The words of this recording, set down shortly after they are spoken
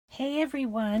Hey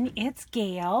everyone, it's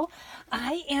Gail.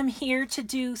 I am here to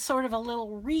do sort of a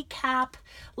little recap,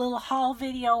 little haul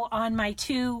video on my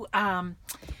two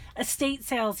estate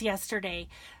sales yesterday.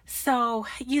 So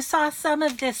you saw some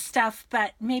of this stuff,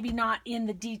 but maybe not in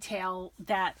the detail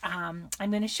that I'm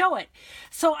going to show it.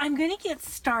 So I'm going to get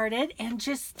started and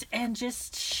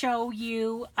just show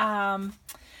you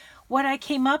what I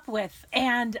came up with.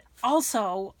 And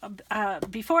also,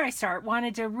 before I start,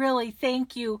 wanted to really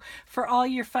thank you for all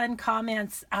your fun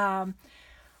comments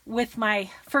with my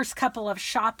first couple of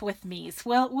shop with me's.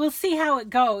 Well, we'll see how it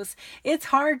goes. It's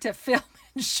hard to film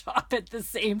and shop at the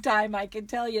same time, I can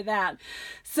tell you that.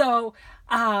 So,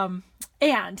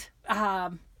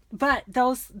 but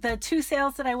the two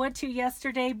sales that I went to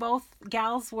yesterday, both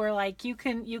gals were like, you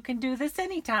can do this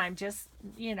anytime, just,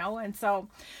 and so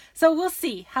we'll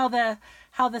see how the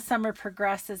summer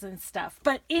progresses and stuff.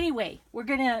 But anyway, we're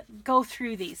going to go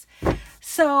through these.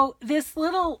 So this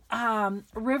little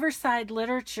Riverside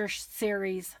Literature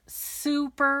series,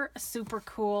 super, super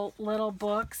cool little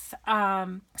books.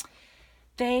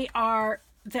 They are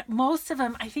that most of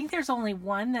them, I think there's only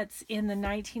one that's in the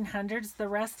 1900s. The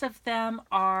rest of them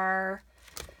are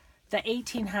the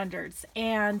 1800s.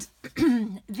 And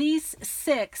these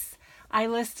six I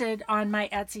listed on my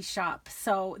Etsy shop.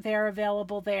 So they're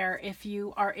available there if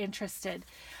you are interested.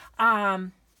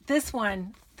 This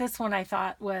one I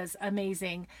thought was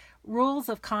amazing. Rules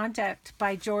of Conduct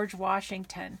by George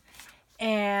Washington.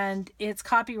 And its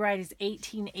copyright is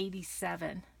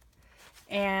 1887.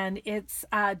 And it's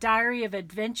Diary of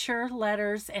Adventure,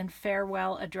 Letters, and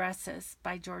Farewell Addresses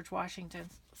by George Washington.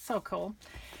 So cool.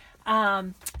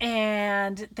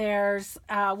 And there's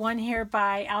one here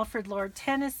by Alfred Lord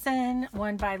Tennyson,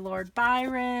 one by Lord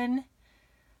Byron,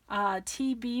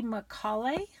 T.B.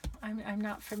 Macaulay. I'm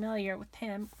not familiar with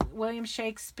him. William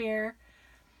Shakespeare,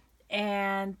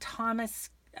 and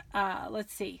Thomas,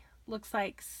 looks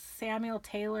like Samuel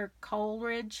Taylor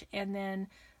Coleridge, and then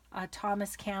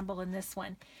Thomas Campbell in this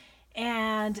one.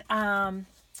 And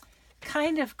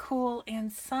kind of cool in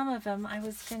some of them. I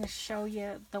was going to show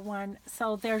you the one.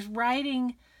 So there's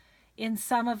writing in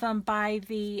some of them by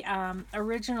the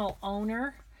original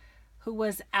owner, who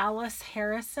was Alice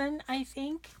Harrison, I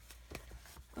think.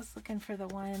 I was looking for the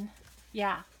one.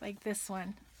 Yeah, like this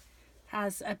one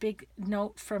has a big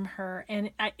note from her. And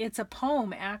it's a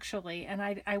poem, actually. And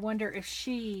I wonder if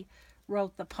she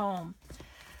wrote the poem.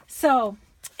 So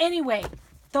anyway,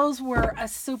 those were a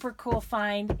super cool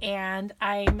find, and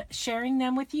I'm sharing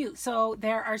them with you. So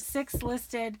there are 6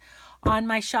 listed on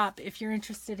my shop if you're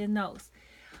interested in those.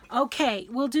 Okay,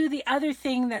 we'll do the other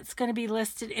thing that's going to be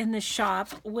listed in the shop,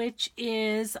 which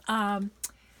is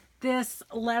this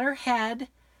letterhead.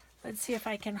 Let's see if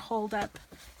I can hold up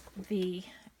the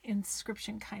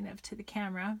inscription kind of to the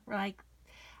camera, like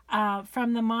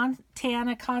from the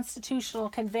Montana Constitutional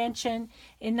Convention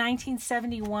in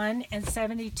 1971 and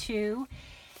 72.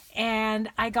 And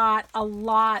I got a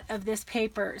lot of this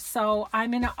paper. So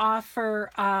I'm going to offer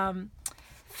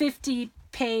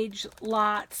 50-page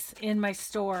lots in my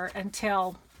store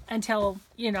until I'm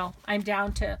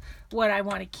down to what I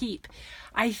want to keep.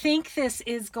 I think this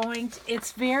is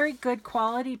it's very good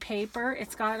quality paper.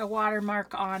 It's got a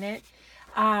watermark on it.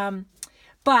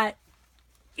 But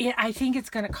I think it's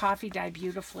going to coffee dye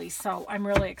beautifully. So I'm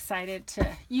really excited to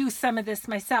use some of this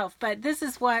myself. But this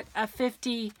is what a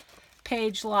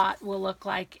 50-page lot will look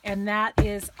like. And that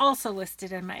is also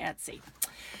listed in my Etsy.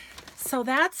 So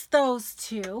that's those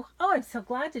two. Oh, I'm so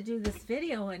glad to do this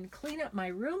video and clean up my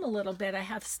room a little bit. I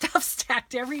have stuff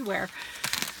stacked everywhere.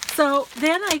 So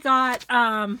then I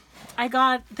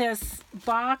got this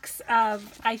box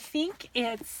of, I think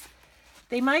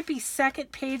they might be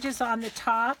second pages on the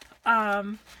top.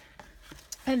 And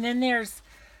then there's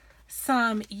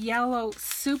some yellow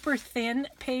super thin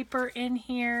paper in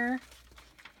here,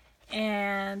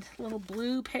 and little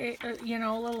blue paper,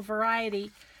 a little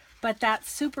variety. But that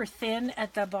super thin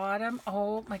at the bottom,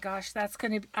 oh my gosh, that's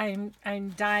going to, I'm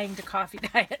dying to coffee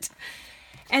dye it.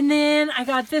 And then I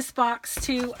got this box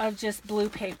too of just blue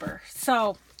paper.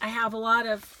 So I have a lot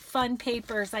of fun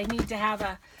papers. I need to have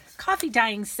a coffee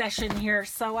dyeing session here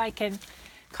so I can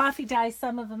coffee dye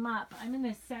some of them up. I'm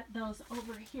going to set those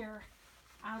over here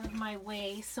out of my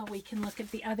way so we can look at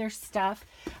the other stuff.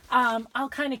 I'll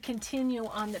kind of continue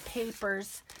on the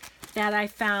papers that I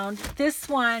found. This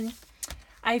one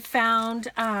I found,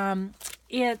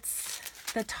 it's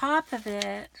the top of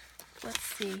it. Let's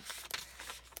see.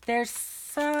 There's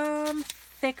some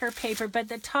thicker paper, but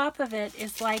the top of it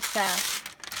is like the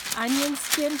onion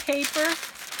skin paper,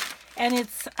 and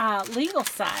it's legal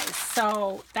size.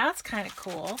 So that's kind of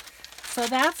cool. So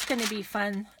that's going to be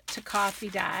fun to coffee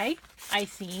dye. I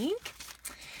think.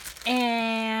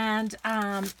 And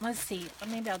let's see,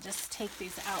 maybe I'll just take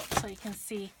these out so you can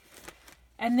see.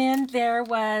 And then there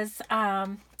was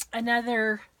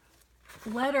another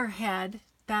letterhead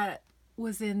that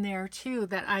was in there too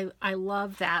that I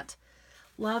love that.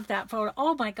 Love that photo.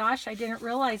 Oh my gosh, I didn't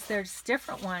realize there's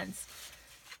different ones.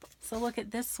 So look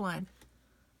at this one.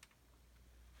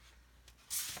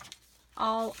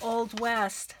 All Old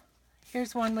West.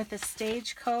 Here's one with a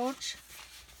stagecoach.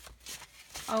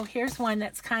 Oh, here's one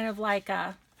that's kind of like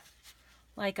a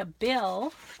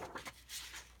bill.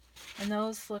 And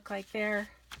those look like they're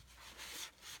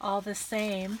all the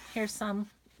same. Here's some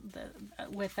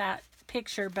with that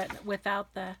picture, but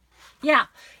without the, yeah.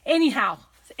 Anyhow,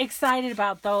 excited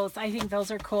about those. I think those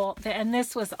are cool. And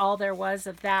this was all there was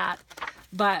of that,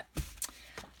 but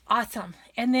awesome.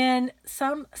 And then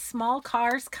some Small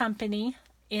Cars Company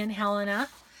in Helena.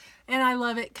 And I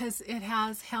love it because it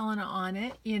has Helena on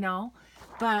it, you know.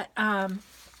 But,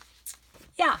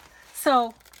 yeah.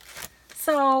 So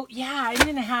yeah, I'm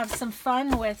going to have some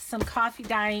fun with some coffee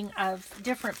dyeing of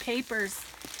different papers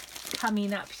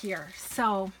coming up here.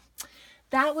 So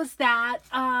that was that.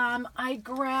 I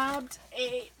grabbed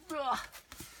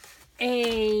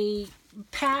a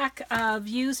pack of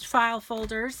used file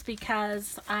folders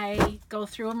because I go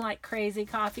through them like crazy,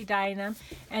 coffee dyeing them,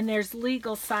 and there's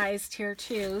legal sized here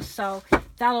too. So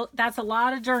that's a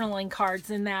lot of journaling cards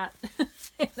in that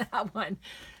in that one.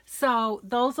 So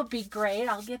those will be great.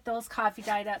 I'll get those coffee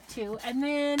dyed up too. And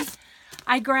then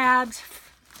I grabbed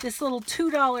this little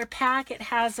 $2 pack. It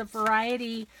has a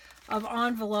variety of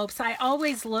envelopes. I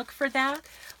always look for that.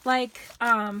 Like,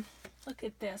 look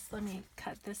at this. Let me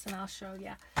cut this and I'll show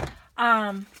you.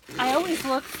 I always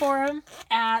look for them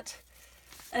at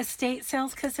estate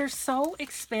sales because they're so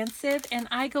expensive, and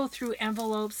I go through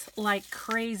envelopes like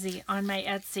crazy on my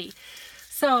Etsy.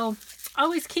 So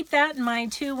always keep that in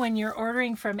mind too when you're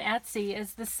ordering from Etsy,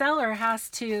 is the seller has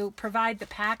to provide the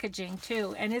packaging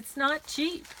too, and it's not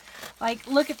cheap. Like,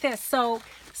 look at this.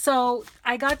 So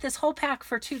I got this whole pack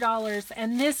for $2,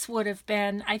 and this would have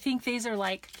been, I think these are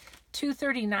like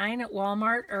 $2.39 at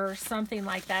Walmart or something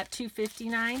like that,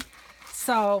 $2.59.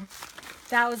 So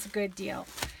that was a good deal.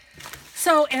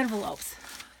 So envelopes.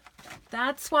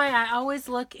 That's why I always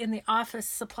look in the office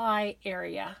supply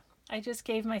area. I just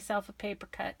gave myself a paper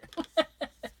cut.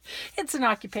 It's an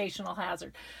occupational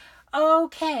hazard.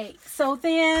 Okay, so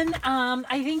then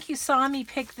I think you saw me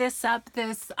pick this up,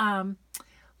 this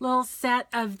little set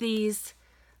of these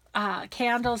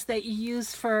candles that you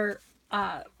use for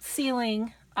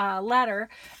sealing letter.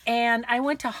 And I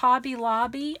went to Hobby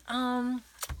Lobby.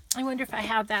 I wonder if I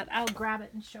have that. I'll grab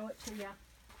it and show it to you.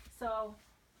 So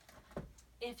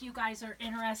if you guys are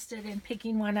interested in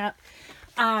picking one up,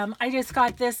 I just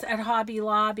got this at Hobby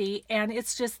Lobby, and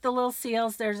it's just the little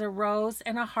seals. There's a rose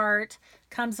and a heart.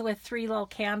 Comes with 3 little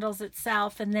candles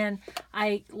itself, and then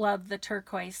I love the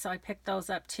turquoise, so I picked those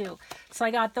up too. So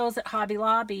I got those at Hobby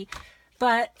Lobby,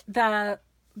 but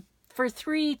for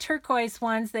 3 turquoise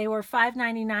ones, they were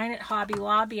 $5.99 at Hobby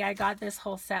Lobby. I got this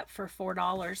whole set for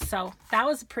 $4, so that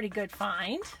was a pretty good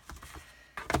find.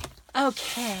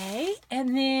 Okay,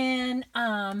 and then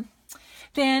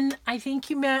I think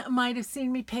you might have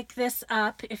seen me pick this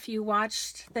up if you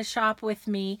watched the shop with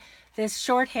me, this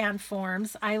shorthand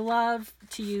forms. I love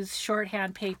to use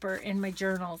shorthand paper in my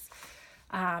journals.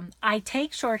 I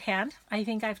take shorthand. I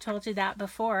think I've told you that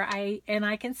before. I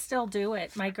can still do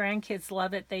it. My grandkids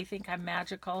love it. They think I'm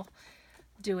magical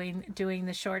doing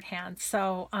the shorthand.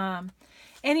 So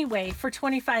anyway, for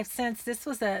 25 cents, this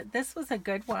was a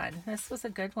good one. This was a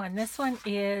good one. This one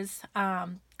is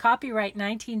copyright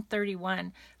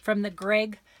 1931 from the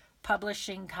Gregg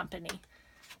Publishing Company.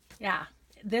 Yeah,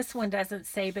 this one doesn't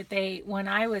say, but when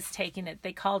I was taking it,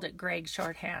 they called it Gregg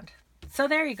shorthand. So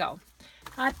there you go.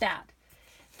 Got that.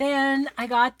 Then I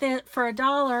got for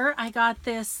 $1, I got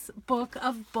this book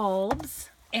of bulbs,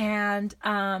 and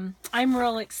I'm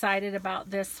real excited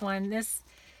about this one. This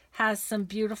has some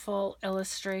beautiful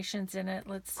illustrations in it.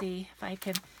 Let's see if I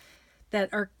can, that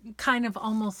are kind of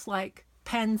almost like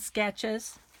pen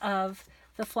sketches of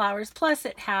the flowers. Plus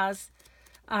it has,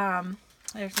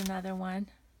 there's another one.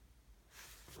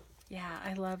 Yeah,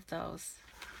 I love those.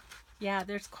 Yeah,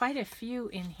 there's quite a few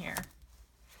in here.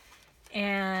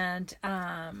 And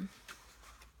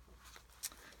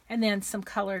then some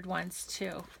colored ones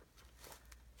too.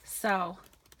 So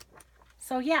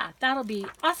yeah, that'll be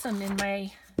awesome in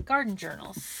my garden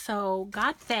journals. So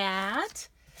got that.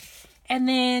 And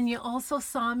then you also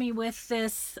saw me with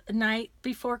this Night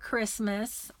Before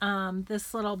Christmas,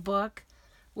 this little book,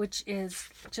 which is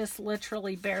just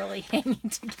literally barely hanging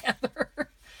together.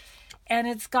 And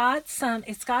it's got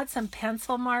some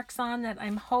pencil marks on that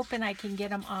I'm hoping I can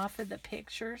get them off of the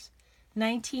pictures.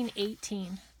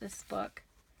 1918, this book.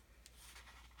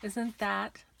 Isn't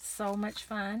that so much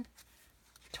fun?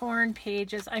 Torn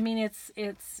pages. I mean, it's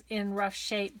in rough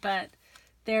shape, but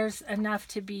there's enough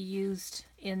to be used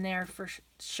in there for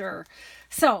sure.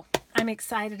 So I'm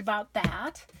excited about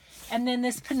that. And then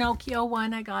this Pinocchio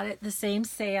one, I got at the same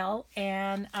sale,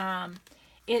 and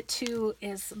it too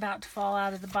is about to fall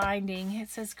out of the binding. It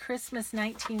says Christmas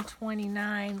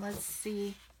 1929. Let's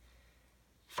see.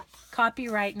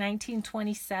 Copyright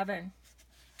 1927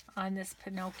 on this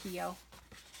Pinocchio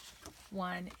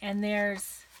one. And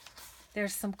there's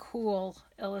some cool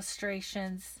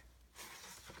illustrations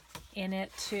in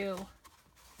it too.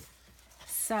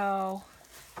 So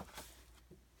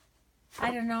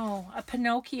I don't know, a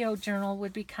Pinocchio journal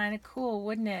would be kind of cool,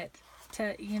 wouldn't it?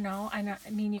 To, I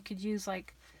mean, you could use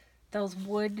like those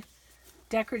wood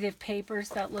decorative papers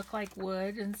that look like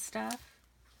wood and stuff.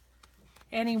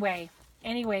 Anyway,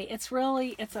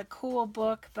 it's a cool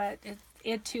book, but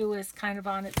it too is kind of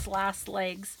on its last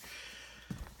legs.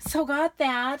 So got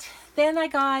that. Then I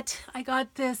got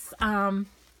this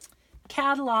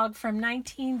catalog from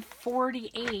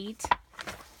 1948,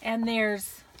 and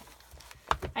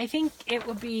I think it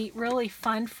would be really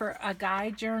fun for a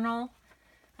guide journal.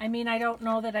 I mean, I don't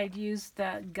know that I'd use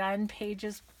the gun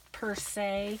pages per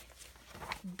se,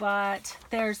 but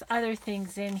there's other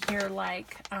things in here,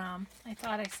 like I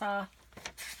thought I saw,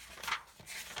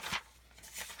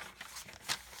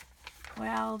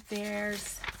 well,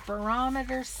 there's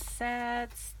barometer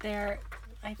sets there.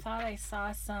 I thought I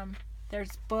saw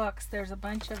there's books. There's a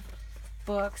bunch of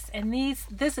books, and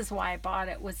this is why I bought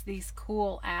it, was these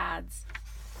cool ads.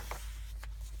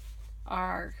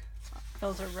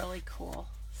 Those are really cool.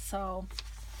 So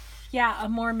yeah, a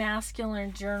more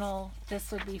masculine journal,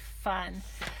 this would be fun.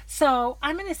 So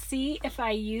I'm going to see if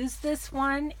I use this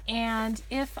one, and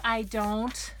if I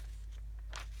don't,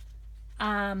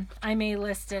 I may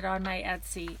list it on my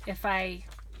Etsy if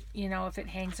it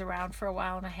hangs around for a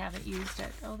while and I haven't used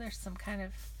it. Oh, there's some kind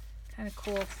of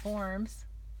cool forms.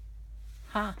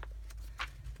 Huh.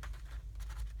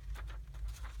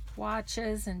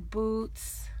 Watches and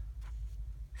boots,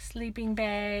 sleeping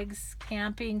bags,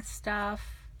 camping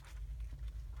stuff,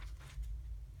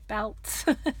 belts.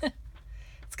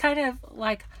 It's kind of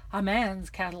like a man's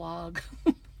catalog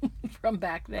from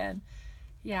back then.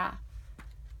 Yeah.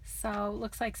 So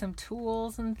looks like some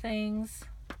tools and things.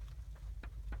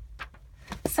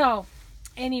 So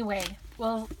anyway,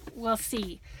 we'll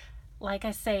see. Like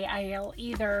I say, I'll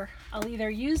either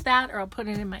use that or I'll put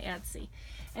it in my Etsy.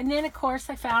 And then of course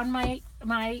I found my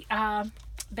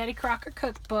Betty Crocker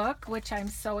cookbook, which I'm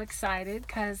so excited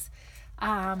because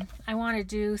I want to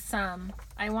do some.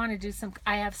 I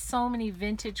have so many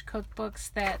vintage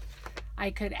cookbooks that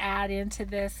I could add into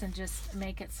this and just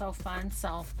make it so fun.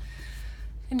 So,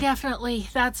 and definitely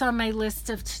that's on my list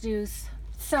of to-dos.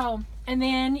 So, and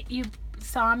then you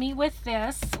saw me with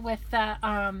this, with the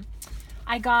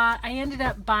I ended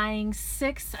up buying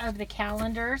 6 of the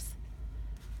calendars.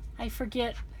 I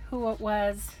forget who it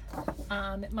was.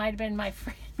 It might have been my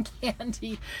friend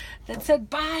Candy that said,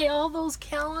 buy all those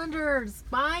calendars,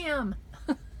 buy them.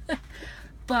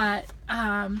 But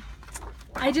I'm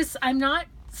not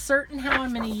certain how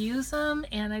I'm going to use them,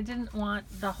 and I didn't want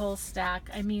the whole stack.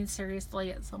 I mean,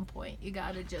 seriously, at some point you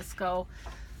got to just go.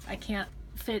 I can't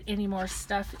fit any more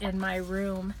stuff in my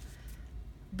room.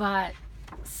 But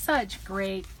such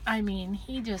great, I mean,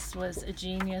 he just was a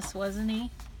genius, wasn't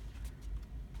he?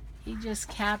 He just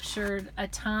captured a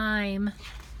time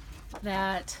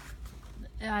that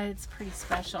it's pretty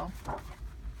special.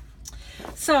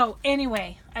 So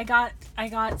anyway, I got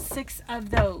 6 of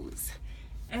those.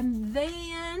 And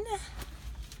then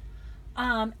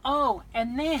and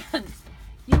then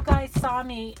you guys saw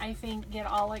me, I think, get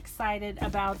all excited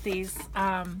about these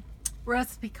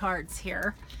recipe cards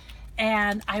here.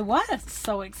 And I was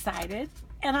so excited,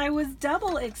 and I was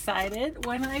double excited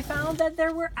when I found that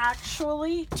there were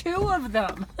actually 2 of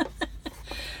them.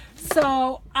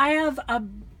 So I have a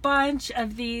bunch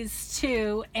of these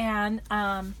too, and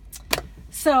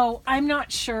so I'm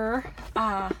not sure.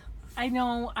 I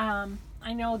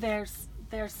know there's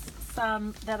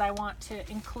some that I want to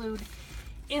include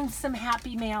in some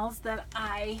happy mails that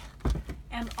I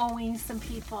am owing some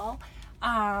people,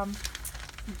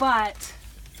 but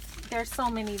there's so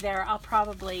many there. I'll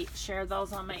probably share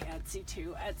those on my Etsy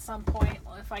too at some point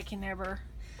if I can ever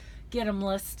get them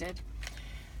listed.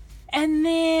 And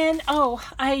then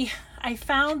I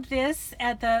found this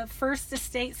at the first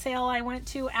estate sale I went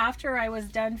to after I was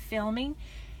done filming,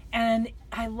 and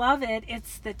I love it.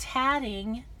 It's the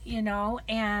tatting you know,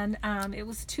 and it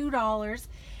was $2.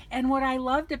 And what I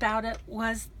loved about it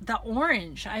was the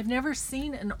orange. I've never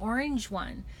seen an orange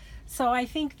one. So I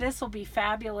think this will be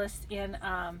fabulous in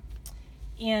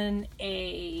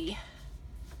a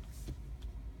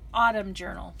autumn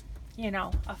journal, you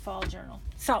know, a fall journal.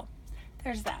 So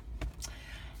there's that.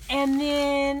 And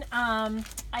then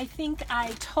I think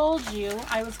I told you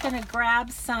I was going to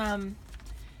grab some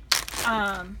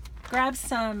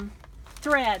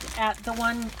thread at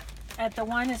the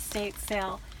one estate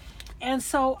sale. And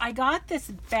so I got this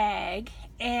bag,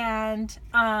 and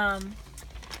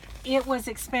it was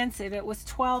expensive. It was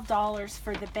 $12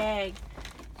 for the bag.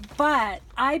 But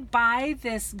I buy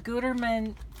this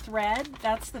Gutermann thread.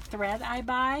 That's the thread I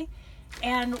buy.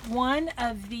 And one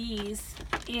of these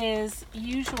is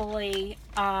usually,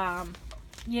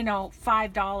 you know,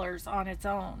 $5 on its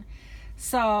own.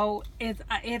 So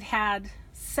it had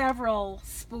several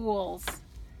spools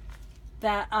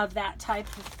of that type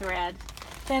of thread.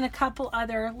 Then a couple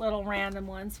other little random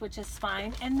ones, which is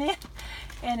fine. And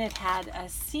it had a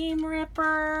seam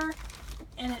ripper,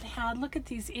 and it had, look at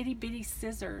these itty bitty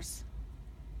scissors.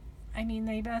 I mean,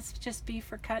 they must just be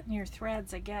for cutting your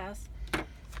threads, I guess.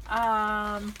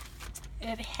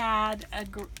 It had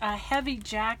a heavy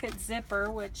jacket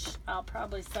zipper, which I'll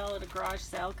probably sell at a garage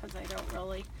sale because I don't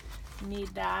really need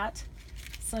that.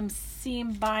 Some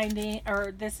seam binding,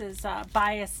 or this is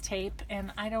bias tape,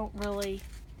 and I don't really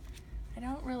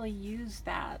use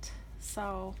that,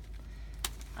 so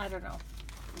I don't know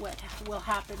what will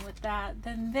happen with that.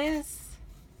 Then this,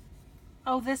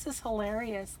 oh, this is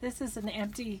hilarious. This is an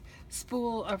empty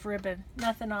spool of ribbon,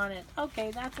 nothing on it.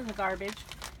 Okay, that's in the garbage.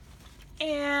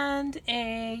 And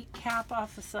a cap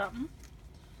off of something.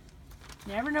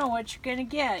 Never know what you're gonna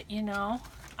get, you know.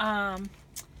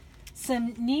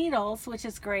 Some needles, which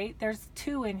is great. There's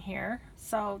 2 in here,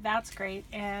 so that's great.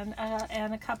 And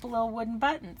a couple little wooden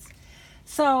buttons.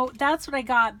 So that's what I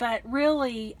got. But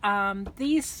really,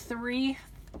 these 3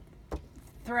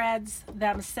 threads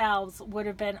themselves would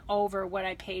have been over what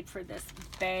I paid for this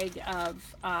bag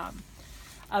of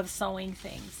sewing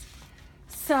things.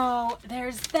 So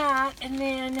there's that. And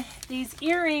then these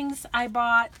earrings I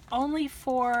bought only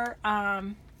for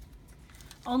to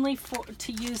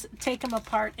use, take them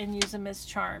apart and use them as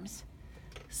charms.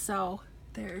 So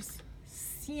there's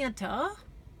Santa.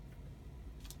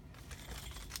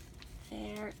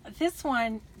 There. This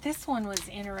one was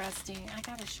interesting. I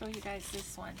gotta show you guys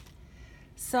this one.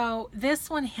 So this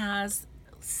one has,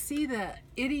 see the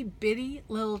itty bitty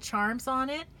little charms on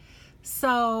it.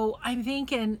 So I'm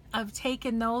thinking of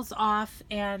taking those off,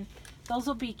 and those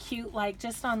will be cute, like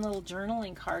just on little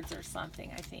journaling cards or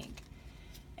something, I think.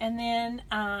 And then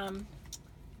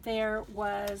there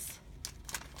was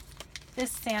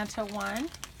this Santa one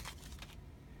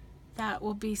that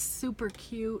will be super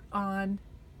cute on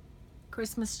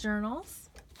Christmas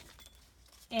journals,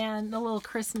 and the little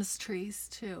Christmas trees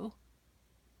too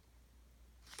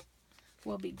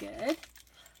will be good.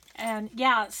 And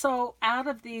yeah, so out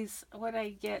of these, what I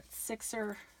get, 6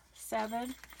 or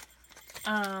 7,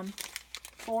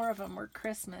 4 of them were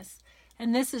Christmas.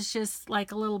 And this is just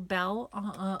like a little bell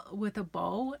with a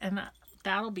bow, and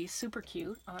that'll be super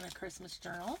cute on a Christmas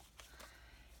journal.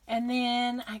 And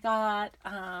then I got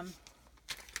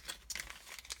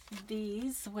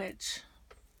these, which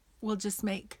will just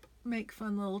make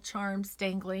fun little charms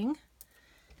dangling.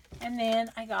 And then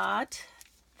I got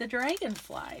the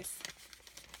dragonflies.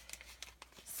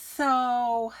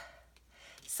 So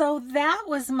that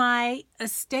was my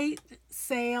estate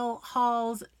sale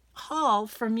haul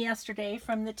from yesterday,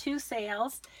 from the 2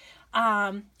 sales.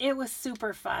 It was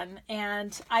super fun,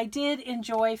 and I did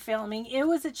enjoy filming. It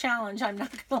was a challenge, I'm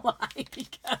not gonna lie,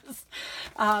 because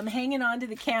hanging on to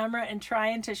the camera and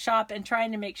trying to shop and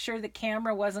trying to make sure the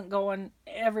camera wasn't going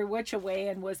every which way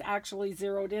and was actually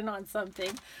zeroed in on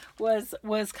something was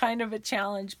kind of a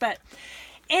challenge. But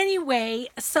anyway,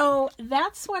 so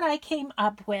that's what I came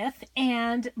up with,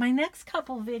 and my next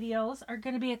couple videos are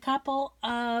going to be a couple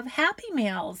of Happy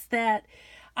Mails that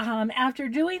after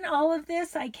doing all of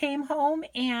this, I came home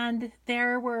and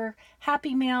there were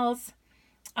Happy Mails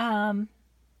in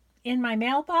my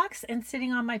mailbox and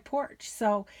sitting on my porch.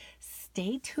 So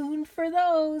stay tuned for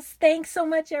those. Thanks so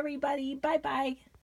much, everybody. Bye-bye.